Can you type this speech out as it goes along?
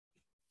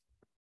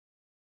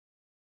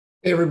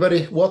Hey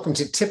everybody, welcome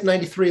to tip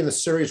 93 in the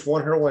series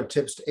 101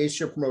 Tips to Ace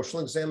Your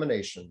Promotional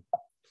Examination.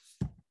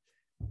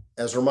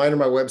 As a reminder,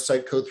 my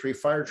website,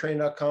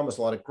 code3firetraining.com, has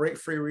a lot of great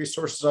free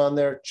resources on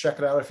there. Check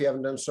it out if you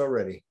haven't done so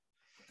already.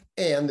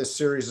 And this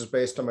series is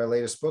based on my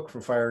latest book from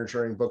Fire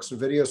Engineering Books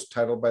and Videos,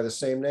 titled by the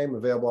same name,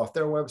 available off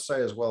their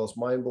website as well as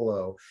mine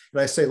below.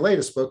 And I say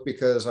latest book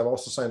because I've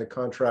also signed a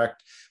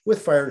contract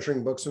with Fire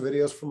Engineering Books and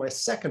Videos for my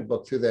second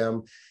book through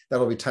them.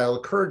 That'll be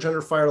titled Courage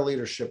Under Fire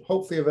Leadership,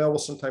 hopefully available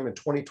sometime in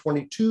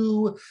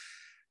 2022.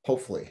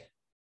 Hopefully. It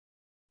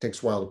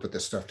takes a while to put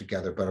this stuff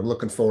together, but I'm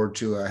looking forward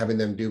to having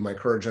them do my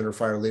Courage Under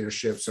Fire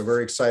Leadership. So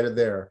very excited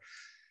there.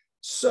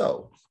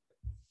 So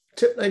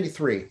tip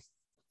 93.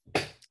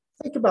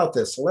 Think about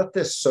this. Let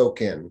this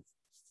soak in.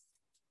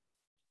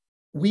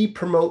 We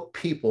promote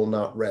people,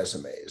 not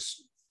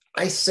resumes.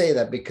 I say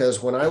that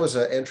because when I was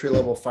an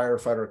entry-level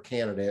firefighter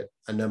candidate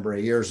a number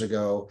of years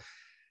ago,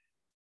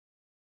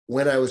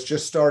 when I was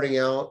just starting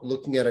out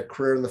looking at a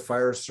career in the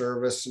fire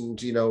service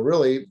and,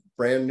 really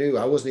brand new,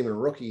 I wasn't even a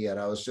rookie yet.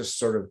 I was just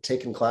sort of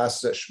taking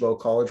classes at Chabot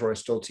College, where I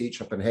still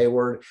teach up in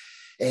Hayward,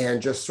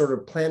 and just sort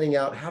of planning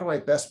out, how do I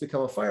best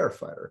become a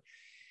firefighter?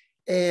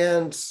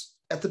 And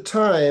at the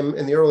time,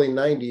 in the early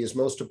 90s,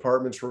 most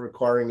departments were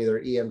requiring either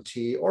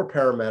EMT or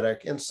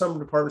paramedic, and some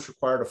departments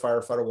required a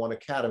Firefighter One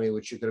Academy,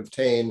 which you could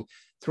obtain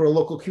through a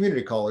local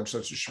community college,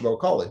 such as Chabot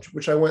College,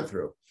 which I went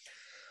through.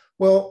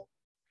 Well,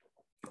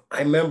 I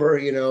remember,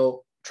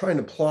 trying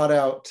to plot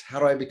out, how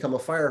do I become a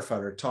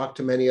firefighter? Talk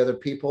to many other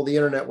people. The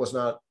internet was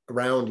not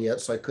around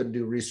yet, so I couldn't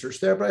do research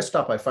there, but I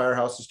stopped by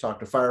firehouses, talked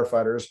to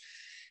firefighters,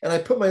 and I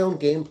put my own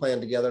game plan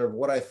together of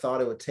what I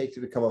thought it would take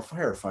to become a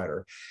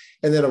firefighter.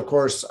 And then, of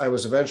course, I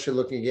was eventually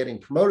looking at getting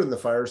promoted in the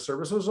fire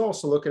service. I was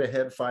also looking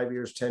ahead 5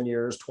 years, 10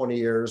 years, 20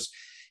 years,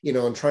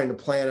 and trying to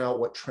plan out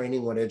what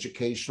training, what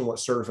education, what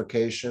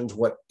certifications,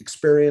 what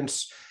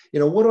experience,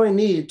 what do I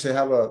need to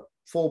have a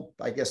full,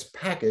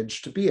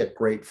 package to be a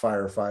great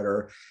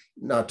firefighter,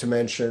 not to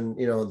mention,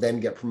 then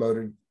get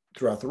promoted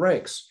throughout the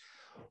ranks.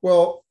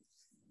 Well,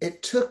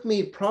 it took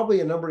me probably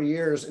a number of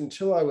years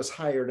until I was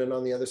hired and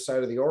on the other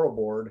side of the oral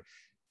board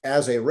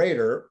as a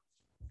rater,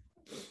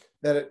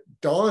 that it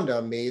dawned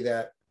on me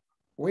that,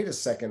 wait a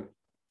second,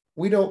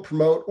 we don't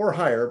promote or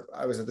hire.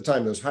 I was at the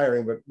time I was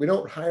hiring, but we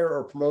don't hire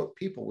or promote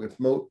people. We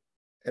promote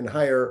and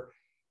hire.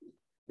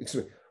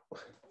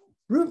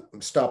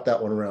 Stop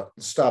that one around.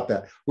 Stop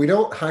that. We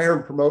don't hire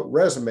and promote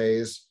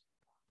resumes.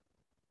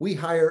 We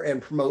hire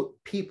and promote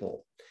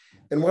people.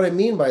 And what I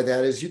mean by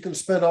that is you can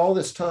spend all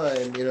this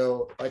time,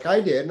 like I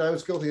did, and I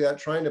was guilty of that,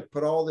 trying to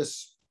put all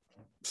this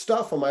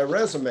stuff on my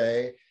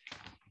resume.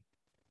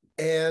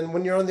 And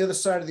when you're on the other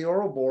side of the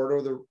oral board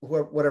or the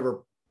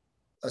whatever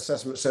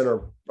assessment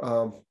center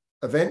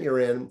event you're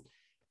in,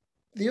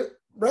 the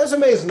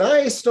resume is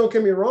nice. Don't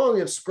get me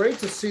wrong. It's great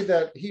to see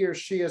that he or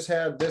she has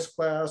had this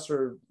class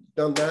or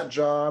done that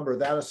job or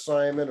that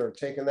assignment or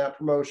taken that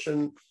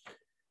promotion.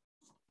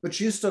 But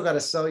you still got to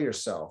sell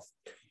yourself.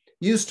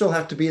 You still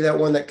have to be that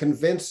one that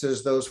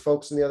convinces those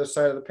folks on the other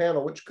side of the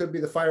panel, which could be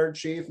the fire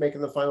chief making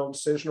the final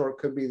decision, or it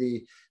could be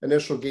the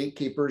initial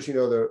gatekeepers,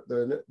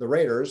 the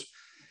raters,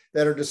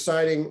 that are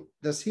deciding,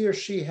 does he or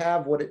she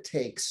have what it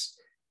takes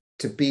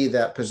to be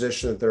that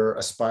position that they're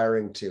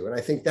aspiring to? And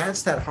I think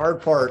that's that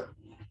hard part,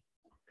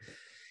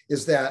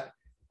 is that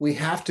we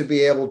have to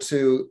be able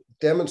to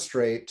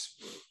demonstrate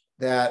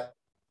that,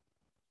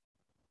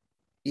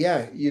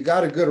 yeah, you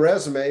got a good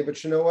resume,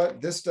 but you know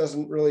what? This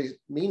doesn't really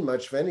mean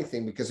much of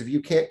anything, because if you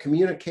can't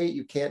communicate,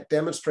 you can't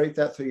demonstrate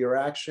that through your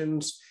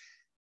actions,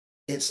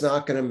 it's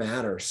not going to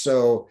matter.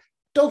 So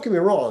don't get me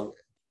wrong.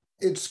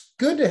 It's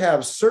good to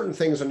have certain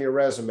things on your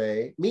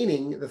resume,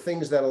 meaning the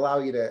things that allow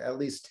you to at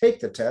least take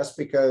the test,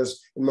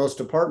 because in most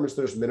departments,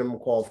 there's minimum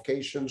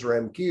qualifications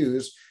or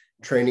MQs,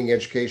 training,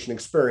 education,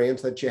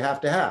 experience, that you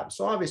have to have.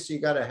 So obviously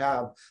you got to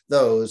have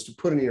those to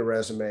put in your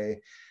resume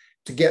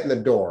to get in the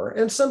door.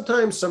 And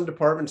sometimes some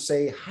departments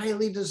say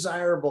highly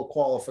desirable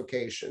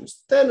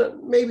qualifications.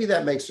 Then maybe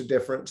that makes a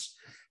difference.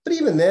 But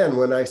even then,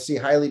 when I see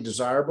highly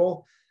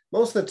desirable,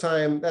 most of the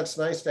time that's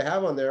nice to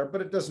have on there,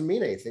 but it doesn't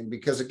mean anything,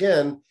 because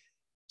again,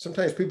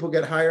 sometimes people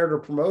get hired or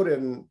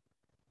promoted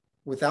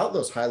without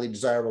those highly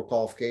desirable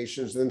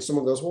qualifications. And then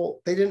someone goes,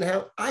 well, they didn't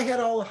have, I had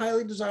all the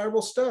highly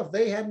desirable stuff.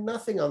 They had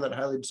nothing on that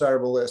highly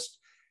desirable list.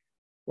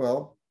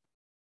 Well,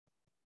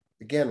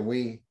 again,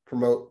 we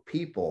promote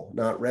people,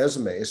 not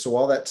resumes. So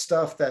all that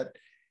stuff that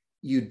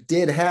you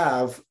did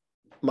have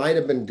might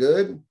have been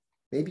good.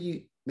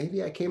 Maybe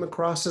I came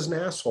across as an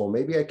asshole.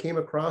 Maybe I came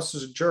across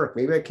as a jerk.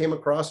 Maybe I came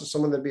across as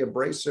someone that'd be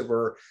abrasive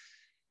or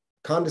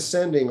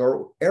condescending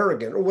or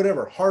arrogant or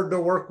whatever, hard to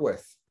work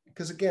with.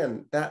 Because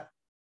again, that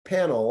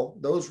panel,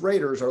 those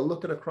raters are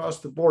looking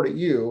across the board at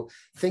you,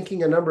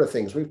 thinking a number of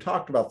things. We've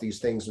talked about these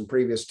things in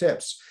previous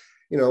tips.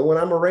 When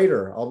I'm a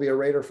rater, I'll be a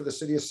rater for the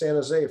city of San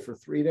Jose for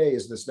 3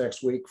 days this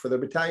next week for the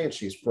battalion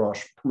chief's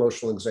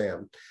promotional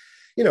exam.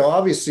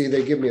 Obviously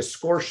they give me a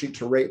score sheet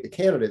to rate the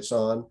candidates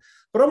on,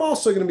 but I'm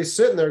also going to be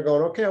sitting there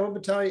going, okay, I'm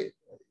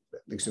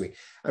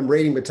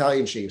rating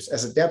battalion chiefs.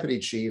 As a deputy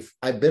chief,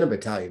 I've been a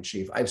battalion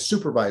chief. I've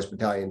supervised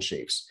battalion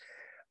chiefs.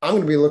 I'm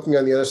going to be looking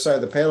on the other side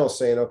of the panel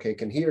saying, okay,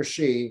 can he or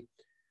she,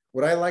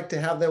 would I like to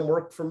have them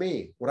work for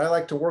me? Would I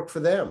like to work for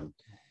them?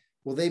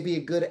 Will they be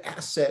a good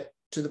asset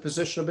to the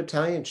position of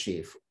battalion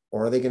chief?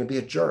 Or are they going to be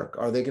a jerk?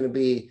 Are they going to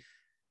be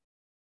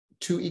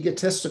too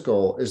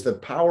egotistical? Is the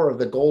power of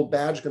the gold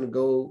badge going to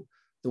go,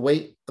 the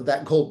weight of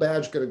that gold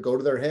badge going to go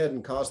to their head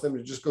and cause them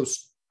to just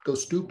go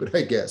stupid,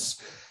 I guess?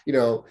 You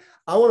know,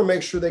 I want to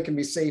make sure they can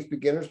be safe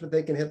beginners, but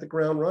they can hit the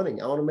ground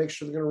running. I want to make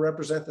sure they're going to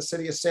represent the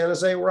city of San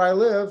Jose where I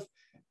live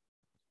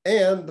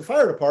and the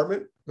fire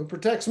department who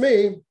protects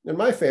me and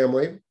my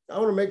family. I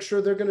want to make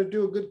sure they're going to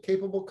do a good,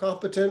 capable,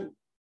 competent,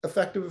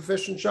 effective,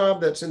 efficient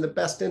job that's in the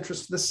best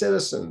interest of the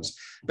citizens,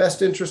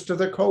 best interest of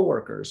their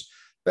coworkers,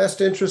 best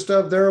interest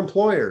of their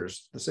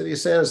employers, the city of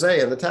San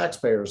Jose, and the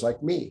taxpayers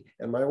like me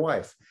and my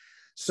wife.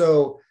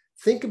 So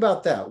think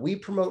about that. We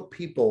promote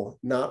people,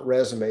 not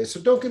resumes.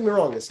 So don't get me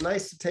wrong. It's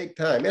nice to take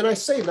time. And I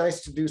say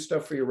nice to do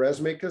stuff for your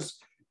resume because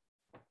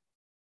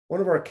one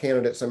of our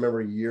candidates, I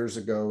remember years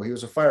ago, he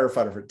was a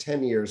firefighter for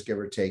 10 years, give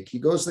or take. He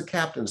goes to the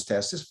captain's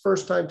test, his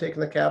first time taking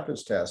the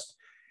captain's test.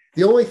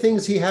 The only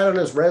things he had on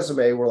his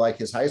resume were like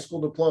his high school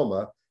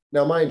diploma.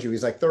 Now, mind you,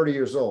 he's like 30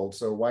 years old.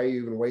 So why are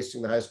you even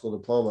wasting the high school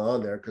diploma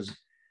on there? Because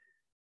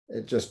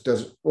it just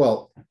doesn't,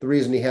 well, the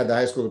reason he had the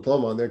high school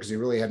diploma on there because he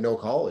really had no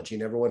college. He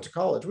never went to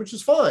college, which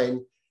is fine.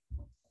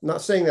 I'm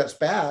not saying that's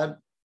bad,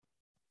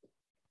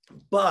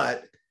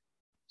 but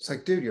it's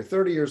like, dude, you're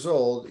 30 years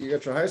old. You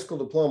got your high school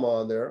diploma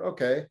on there.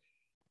 Okay.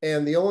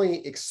 And the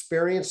only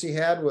experience he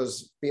had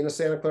was being a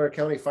Santa Clara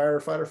County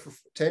firefighter for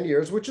 10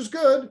 years, which is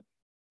good,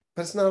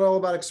 but it's not all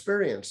about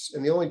experience.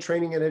 And the only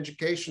training and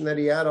education that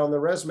he had on the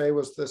resume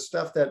was the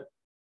stuff that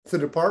the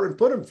department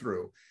put him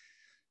through.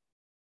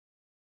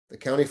 The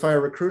County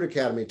Fire Recruit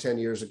Academy 10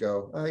 years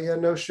ago. Yeah,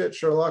 no shit,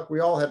 Sherlock.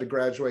 We all had to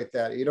graduate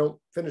that. You don't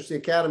finish the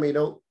academy, you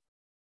don't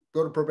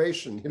go to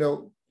probation, you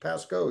don't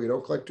pass go, you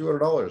don't collect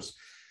 $200.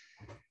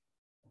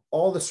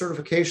 All the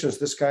certifications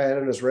this guy had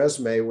on his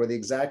resume were the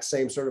exact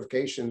same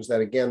certifications that,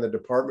 again, the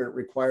department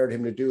required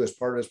him to do as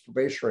part of his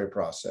probationary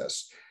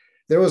process.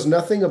 There was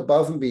nothing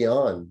above and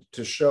beyond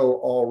to show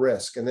all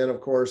risk. And then,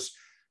 of course,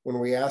 when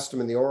we asked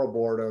him in the oral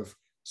board of,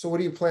 so what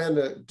do you plan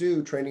to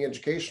do training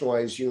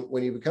education-wise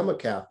when you become a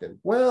captain?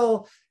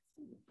 Well,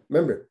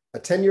 remember, a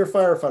 10-year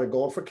firefighter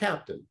going for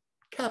captain,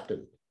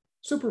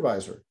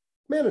 supervisor,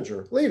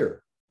 manager,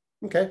 leader.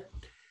 Okay.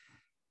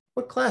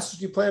 What classes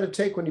do you plan to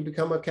take when you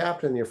become a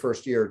captain in your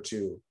first year or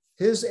two?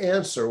 His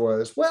answer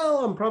was,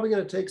 well, I'm probably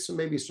going to take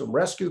maybe some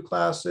rescue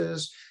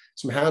classes,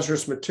 some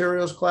hazardous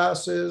materials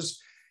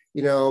classes,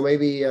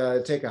 maybe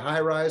take a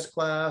high-rise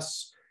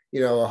class,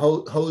 a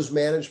hose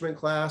management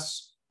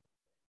class.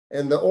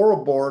 And the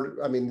oral board,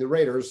 I mean, the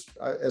raters,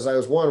 as I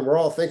was one, we're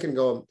all thinking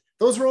going,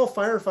 those are all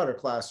firefighter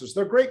classes.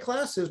 They're great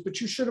classes, but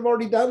you should have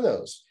already done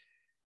those.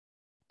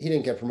 He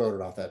didn't get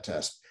promoted off that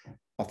test,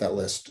 off that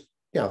list.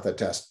 Yeah, off that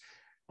test.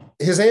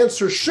 His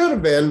answer should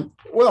have been,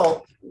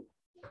 well,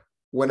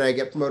 when I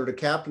get promoted to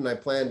captain, I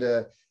plan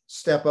to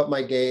step up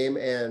my game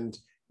and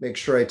make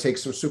sure I take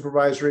some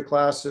supervisory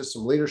classes,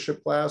 some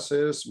leadership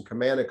classes, some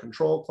command and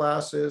control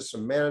classes,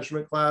 some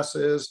management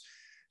classes,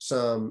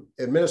 some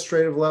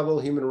administrative level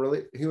human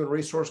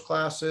resource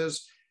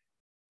classes,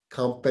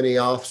 company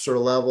officer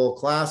level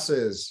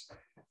classes.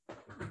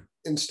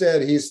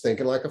 Instead, he's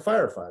thinking like a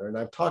firefighter. And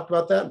I've talked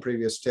about that in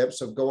previous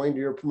tips of going to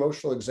your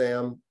promotional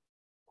exam,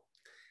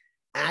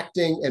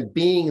 acting and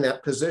being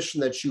that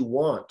position that you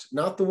want,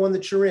 not the one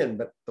that you're in,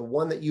 but the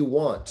one that you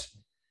want.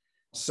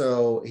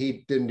 So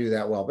he didn't do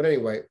that well. But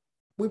anyway,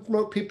 we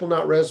promote people,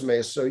 not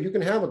resumes. So you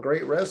can have a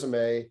great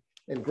resume,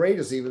 and great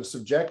is even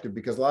subjective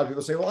because a lot of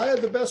people say, well, I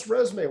had the best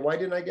resume. Why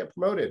didn't I get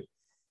promoted?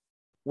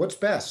 What's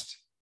best?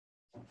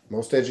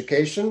 Most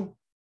education?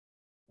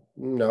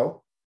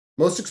 No.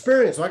 Most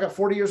experience. Well, I got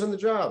 40 years on the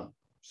job.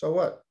 So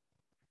what?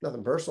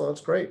 Nothing personal.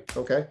 That's great.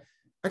 Okay.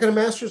 I got a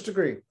master's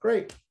degree.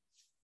 Great.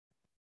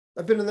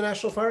 I've been in the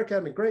National Fire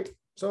Academy. Great.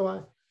 So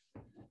I.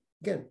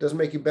 Again, doesn't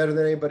make you better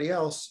than anybody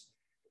else.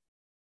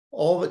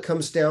 All of it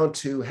comes down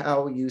to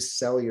how you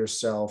sell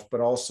yourself,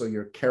 but also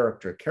your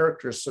character.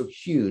 Character is so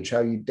huge, how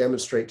you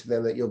demonstrate to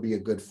them that you'll be a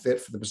good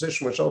fit for the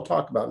position, which I'll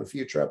talk about in a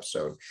future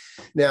episode.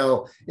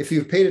 Now, if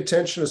you've paid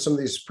attention to some of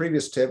these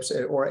previous tips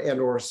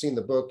or seen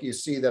the book, you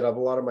see that I have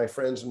a lot of my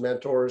friends and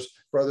mentors,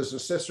 brothers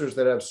and sisters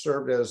that have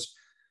served as,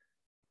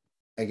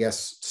 I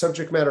guess,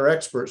 subject matter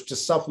experts to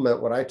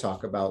supplement what I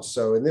talk about.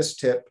 So in this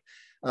tip,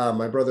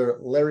 my brother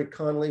Larry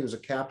Connolly, who's a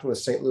captain with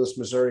St. Louis,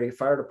 Missouri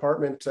Fire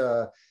Department,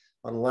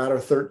 on ladder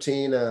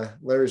 13.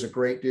 Larry's a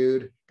great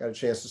dude. Got a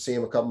chance to see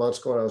him a couple months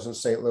ago when I was in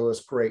St. Louis.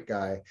 Great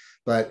guy.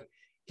 But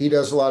he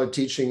does a lot of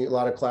teaching, a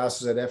lot of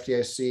classes at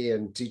FDIC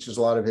and teaches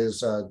a lot of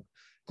his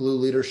glue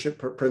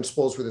leadership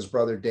principles with his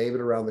brother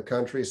David around the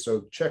country.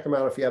 So check him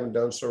out if you haven't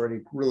done so already.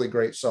 Really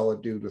great,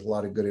 solid dude with a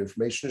lot of good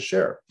information to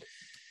share.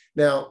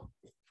 Now,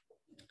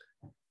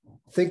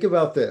 think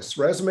about this.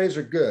 Resumes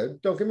are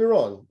good. Don't get me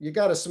wrong. You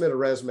got to submit a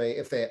resume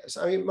if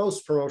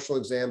most promotional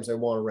exams, they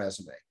want a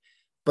resume.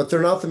 but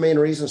they're not the main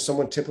reason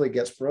someone typically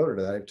gets promoted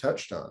that I've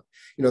touched on.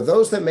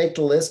 Those that make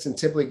the list and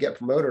typically get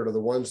promoted are the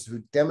ones who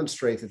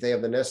demonstrate that they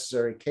have the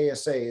necessary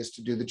KSAs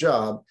to do the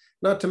job,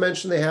 not to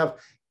mention they have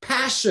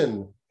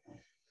passion,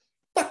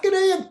 fucking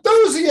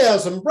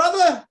enthusiasm,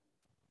 brother.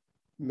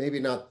 Maybe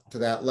not to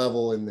that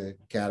level in the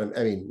academy.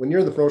 I mean, when you're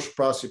in the promotional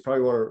process, you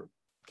probably want to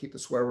keep the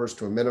swear words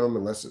to a minimum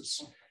unless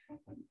it's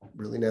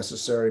really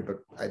necessary, but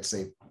I'd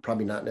say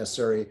probably not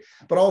necessary.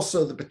 But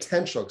also the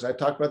potential, because I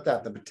talked about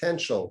that, the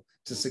potential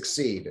to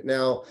succeed.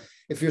 Now,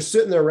 if you're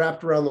sitting there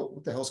wrapped around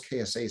what the hell's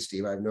KSA,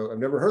 Steve? I've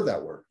never heard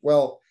that word.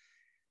 Well,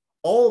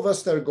 all of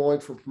us that are going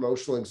for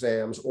promotional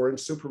exams or in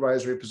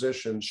supervisory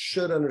positions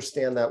should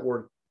understand that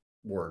word,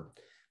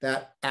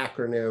 that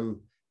acronym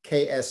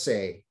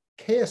KSA.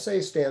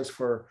 KSA stands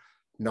for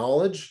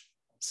knowledge,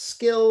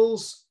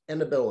 skills,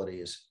 and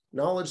abilities.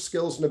 Knowledge,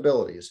 skills, and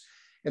abilities.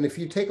 And if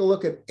you take a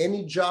look at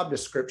any job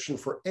description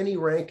for any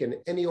rank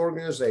in any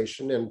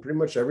organization, and pretty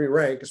much every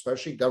rank,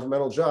 especially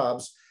governmental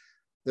jobs,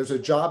 there's a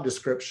job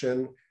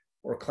description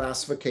or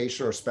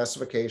classification or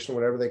specification,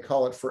 whatever they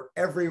call it, for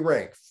every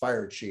rank: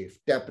 fire chief,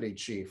 deputy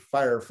chief,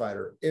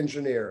 firefighter,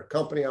 engineer,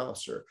 company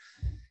officer.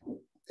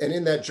 And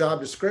in that job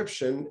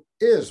description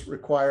is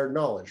required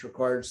knowledge,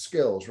 required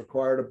skills,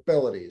 required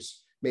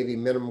abilities, maybe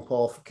minimum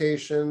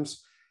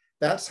qualifications.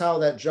 That's how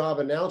that job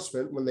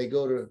announcement, when they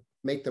go to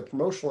make the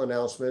promotional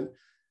announcement,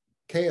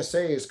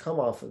 KSAs come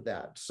off of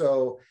that.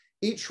 So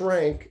each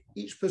rank,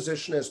 each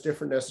position has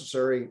different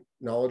necessary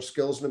knowledge,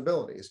 skills, and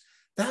abilities.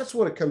 That's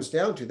what it comes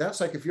down to. That's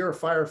like if you're a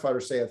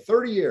firefighter, say, at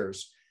 30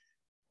 years,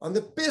 on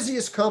the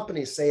busiest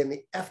companies, say in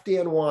the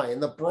FDNY, in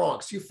the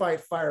Bronx, you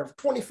fight fire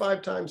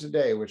 25 times a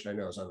day, which I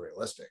know is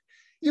unrealistic.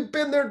 You've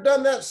been there,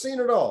 done that, seen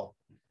it all.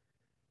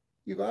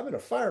 You go, I've been a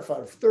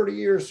firefighter for 30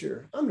 years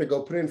here. I'm going to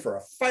go put in for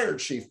a fire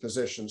chief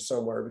position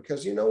somewhere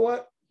because you know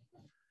what?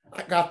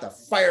 I got the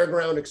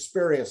fireground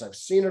experience. I've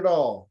seen it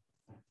all.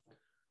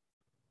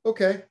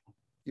 Okay,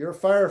 you're a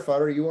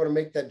firefighter. You want to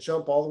make that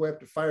jump all the way up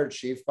to fire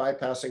chief,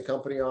 bypassing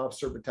company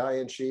officer,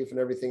 battalion chief, and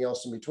everything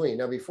else in between.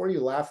 Now, before you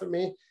laugh at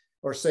me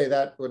or say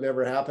that would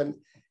never happen,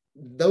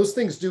 those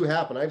things do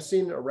happen. I've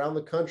seen around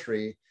the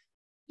country,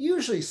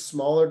 usually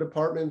smaller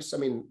departments. I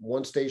mean,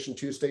 1-station,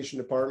 2-station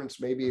departments,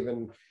 maybe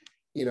even,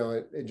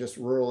 in just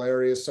rural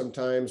areas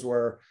sometimes,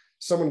 where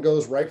someone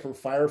goes right from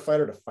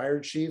firefighter to fire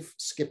chief,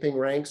 skipping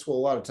ranks. Well, a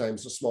lot of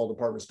times the small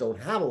departments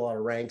don't have a lot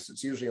of ranks.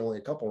 It's usually only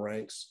a couple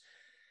ranks.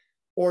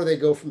 Or they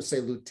go from, say,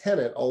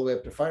 lieutenant all the way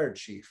up to fire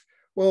chief.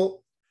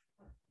 Well,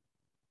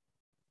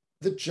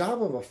 the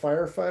job of a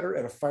firefighter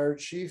and a fire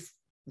chief,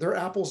 they're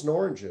apples and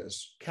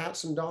oranges,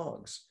 cats and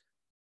dogs.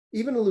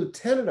 Even a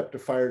lieutenant up to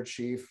fire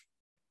chief,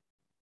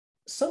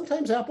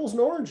 sometimes apples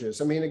and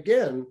oranges. I mean,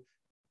 again,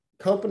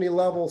 company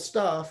level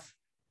stuff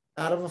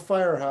out of a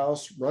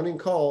firehouse, running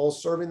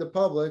calls, serving the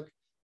public,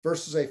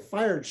 versus a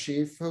fire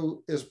chief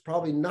who is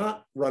probably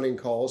not running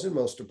calls in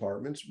most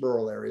departments,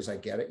 rural areas, I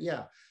get it,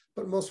 yeah.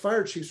 But most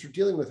fire chiefs are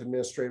dealing with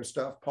administrative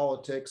stuff,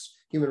 politics,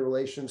 human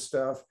relations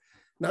stuff,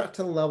 not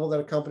to the level that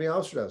a company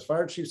officer does.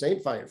 Fire chiefs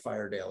ain't fighting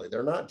fire daily.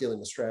 They're not dealing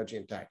with strategy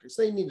and tactics.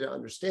 They need to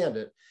understand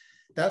it.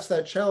 That's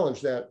that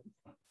challenge that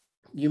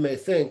you may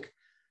think,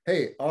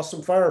 hey,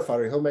 awesome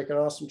firefighter, he'll make an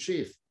awesome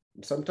chief.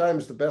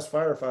 Sometimes the best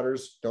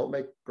firefighters don't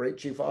make great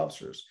chief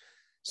officers.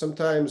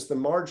 Sometimes the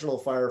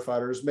marginal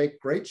firefighters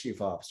make great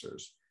chief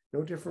officers.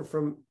 No different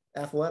from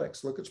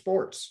athletics. Look at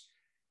sports.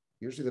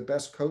 Usually the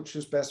best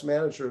coaches, best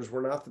managers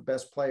were not the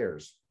best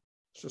players.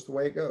 It's just the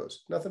way it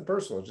goes. Nothing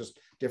personal, it's just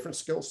different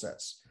skill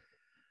sets.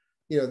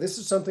 This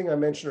is something I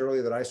mentioned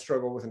earlier that I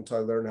struggle with until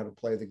I learned how to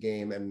play the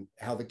game and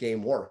how the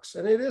game works.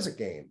 And it is a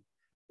game.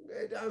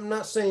 I'm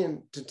not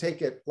saying to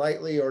take it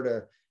lightly or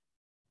to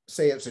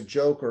say it's a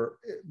joke,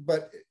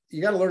 but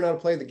you got to learn how to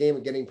play the game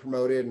of getting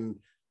promoted and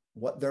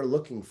what they're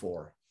looking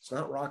for. It's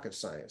not rocket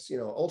science.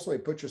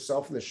 Ultimately put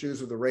yourself in the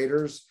shoes of the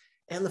Raiders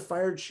and the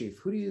fire chief.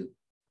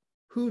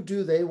 Who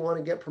do they want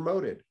to get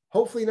promoted?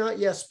 Hopefully not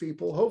yes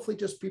people, hopefully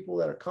just people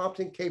that are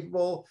competent,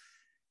 capable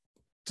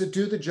to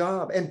do the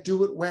job and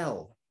do it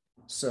well.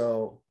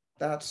 So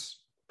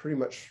that's pretty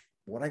much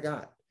what I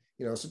got.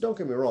 So don't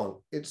get me wrong.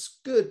 It's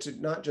good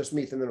to not just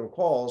meet the minimum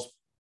quals,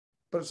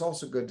 but it's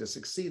also good to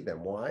succeed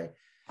them. Why?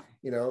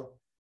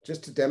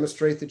 Just to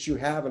demonstrate that you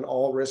have an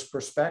all-risk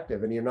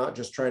perspective and you're not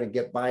just trying to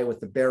get by with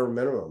the bare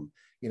minimum.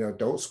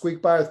 Don't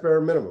squeak by with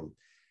bare minimum.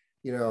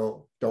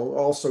 Don't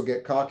also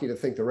get cocky to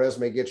think the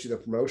resume gets you the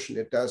promotion.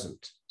 It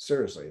doesn't.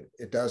 Seriously,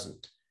 it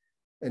doesn't.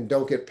 And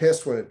don't get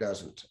pissed when it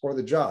doesn't, or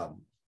the job.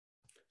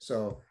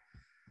 So,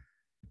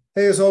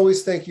 hey, as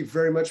always, thank you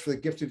very much for the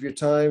gift of your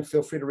time.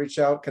 Feel free to reach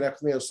out,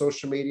 connect with me on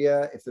social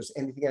media. If there's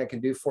anything I can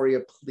do for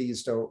you,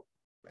 please don't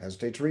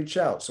hesitate to reach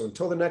out. So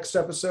until the next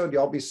episode,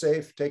 y'all be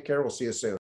safe. Take care. We'll see you soon.